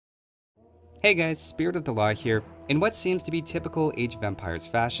Hey guys, Spirit of the Law here. In what seems to be typical Age of Empires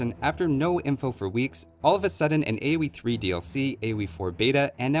fashion, after no info for weeks, all of a sudden an AoE3 DLC, AoE4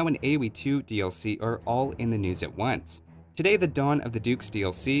 beta, and now an AoE2 DLC are all in the news at once. Today, the Dawn of the Dukes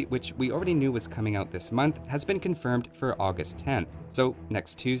DLC, which we already knew was coming out this month, has been confirmed for August 10th, so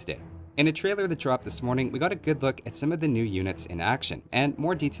next Tuesday. In a trailer that dropped this morning, we got a good look at some of the new units in action, and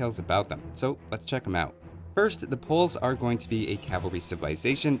more details about them, so let's check them out. First, the Poles are going to be a cavalry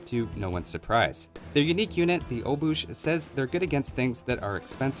civilization, to no one's surprise. Their unique unit, the Obush, says they're good against things that are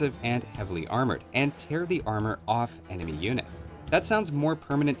expensive and heavily armored, and tear the armor off enemy units. That sounds more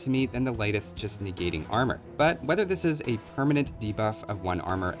permanent to me than the lightest just negating armor, but whether this is a permanent debuff of one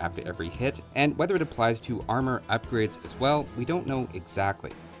armor after every hit, and whether it applies to armor upgrades as well, we don't know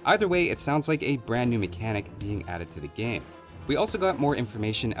exactly. Either way, it sounds like a brand new mechanic being added to the game. We also got more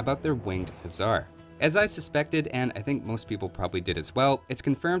information about their winged Hussar. As I suspected, and I think most people probably did as well, it's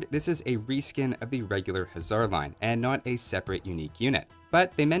confirmed this is a reskin of the regular Hussar line and not a separate unique unit.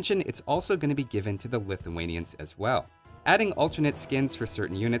 But they mention it's also going to be given to the Lithuanians as well. Adding alternate skins for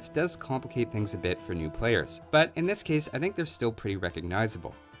certain units does complicate things a bit for new players, but in this case I think they're still pretty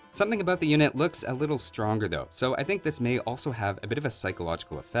recognizable. Something about the unit looks a little stronger though, so I think this may also have a bit of a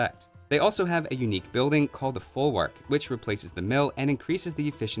psychological effect. They also have a unique building called the Folwark, which replaces the mill and increases the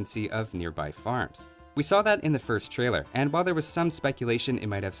efficiency of nearby farms. We saw that in the first trailer, and while there was some speculation it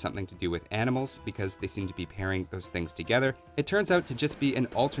might have something to do with animals because they seem to be pairing those things together, it turns out to just be an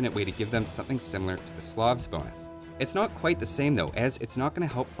alternate way to give them something similar to the Slavs bonus. It's not quite the same though, as it's not going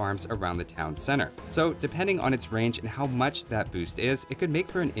to help farms around the town center, so depending on its range and how much that boost is, it could make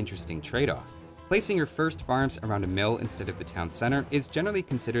for an interesting trade-off. Placing your first farms around a mill instead of the town center is generally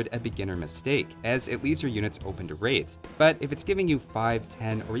considered a beginner mistake, as it leaves your units open to raids, but if it's giving you 5,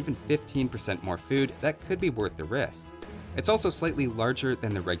 10, or even 15% more food, that could be worth the risk. It's also slightly larger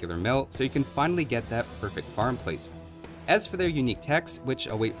than the regular mill, so you can finally get that perfect farm placement. As for their unique techs, which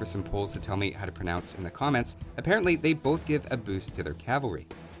I'll wait for some Poles to tell me how to pronounce in the comments, apparently they both give a boost to their cavalry.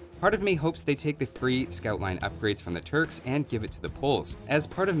 Part of me hopes they take the free scout line upgrades from the Turks and give it to the Poles, as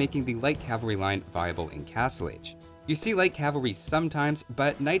part of making the light cavalry line viable in Castle Age. You see light cavalry sometimes,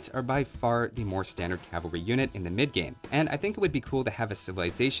 but knights are by far the more standard cavalry unit in the mid-game, and I think it would be cool to have a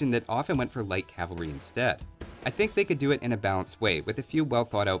civilization that often went for light cavalry instead. I think they could do it in a balanced way with a few well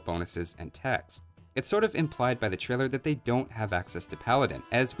thought out bonuses and techs. It's sort of implied by the trailer that they don't have access to Paladin,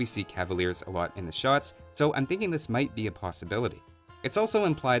 as we see Cavaliers a lot in the shots, so I'm thinking this might be a possibility. It's also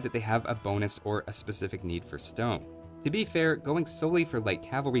implied that they have a bonus or a specific need for stone. To be fair, going solely for light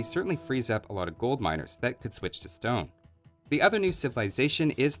cavalry certainly frees up a lot of gold miners that could switch to stone. The other new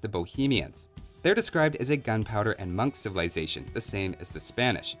civilization is the Bohemians. They're described as a gunpowder and monk civilization, the same as the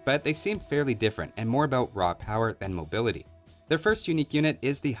Spanish, but they seem fairly different and more about raw power than mobility. Their first unique unit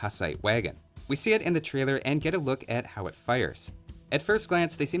is the Hussite wagon. We see it in the trailer and get a look at how it fires. At first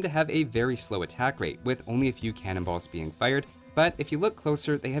glance, they seem to have a very slow attack rate, with only a few cannonballs being fired, but if you look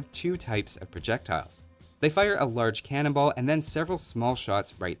closer, they have two types of projectiles. They fire a large cannonball and then several small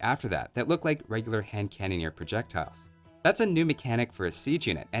shots right after that look like regular hand cannoneer projectiles. That's a new mechanic for a siege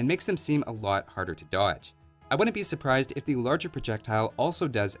unit and makes them seem a lot harder to dodge. I wouldn't be surprised if the larger projectile also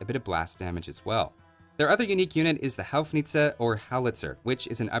does a bit of blast damage as well. Their other unique unit is the Haufnitze or Howitzer, which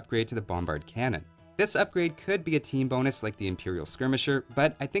is an upgrade to the Bombard Cannon. This upgrade could be a team bonus like the Imperial Skirmisher,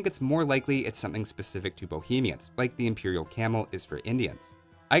 but I think it's more likely it's something specific to Bohemians, like the Imperial Camel is for Indians.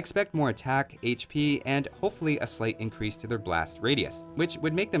 I expect more attack, HP, and hopefully a slight increase to their blast radius, which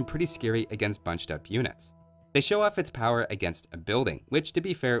would make them pretty scary against bunched up units. They show off its power against a building, which to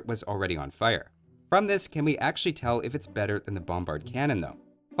be fair was already on fire. From this, can we actually tell if it's better than the Bombard Cannon though?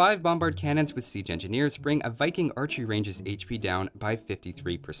 5 Bombard Cannons with Siege Engineers bring a Viking archery range's HP down by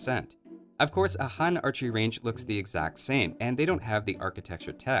 53%. Of course, a Hun archery range looks the exact same, and they don't have the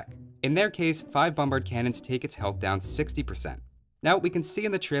architecture tech. In their case, 5 Bombard Cannons take its health down 60%. Now, we can see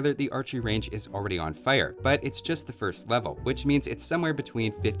in the trailer the archery range is already on fire, but it's just the first level, which means it's somewhere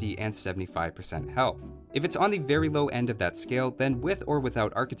between 50 and 75% health. If it's on the very low end of that scale, then with or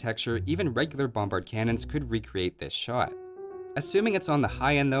without architecture, even regular Bombard Cannons could recreate this shot. Assuming it's on the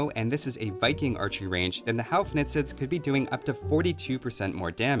high end though, and this is a Viking archery range, then the Haufnitzes could be doing up to 42%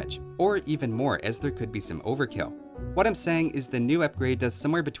 more damage, or even more as there could be some overkill. What I'm saying is the new upgrade does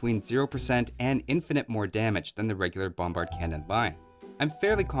somewhere between 0% and infinite more damage than the regular Bombard Cannon line. I'm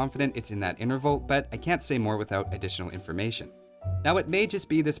fairly confident it's in that interval, but I can't say more without additional information. Now it may just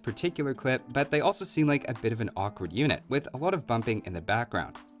be this particular clip, but they also seem like a bit of an awkward unit, with a lot of bumping in the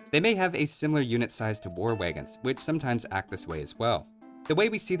background. They may have a similar unit size to war wagons, which sometimes act this way as well. The way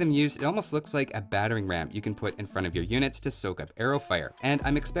we see them used, it almost looks like a battering ram you can put in front of your units to soak up arrow fire, and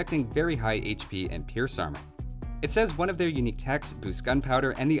I'm expecting very high HP and pierce armor. It says one of their unique techs boosts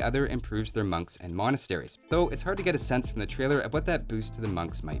gunpowder and the other improves their monks and monasteries, though it's hard to get a sense from the trailer of what that boost to the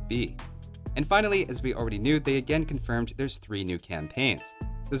monks might be. And finally, as we already knew, they again confirmed there's 3 new campaigns.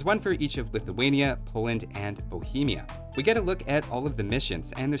 There's one for each of Lithuania, Poland, and Bohemia. We get a look at all of the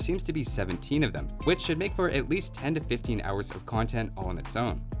missions, and there seems to be 17 of them, which should make for at least 10 to 15 hours of content all on its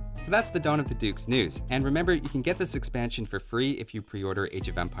own. So that's the Dawn of the Dukes news, and remember, you can get this expansion for free if you pre-order Age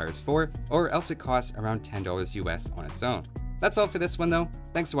of Empires 4, or else it costs around $10 US on its own. That's all for this one though.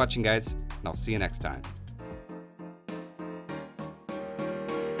 Thanks for watching guys, and I'll see you next time.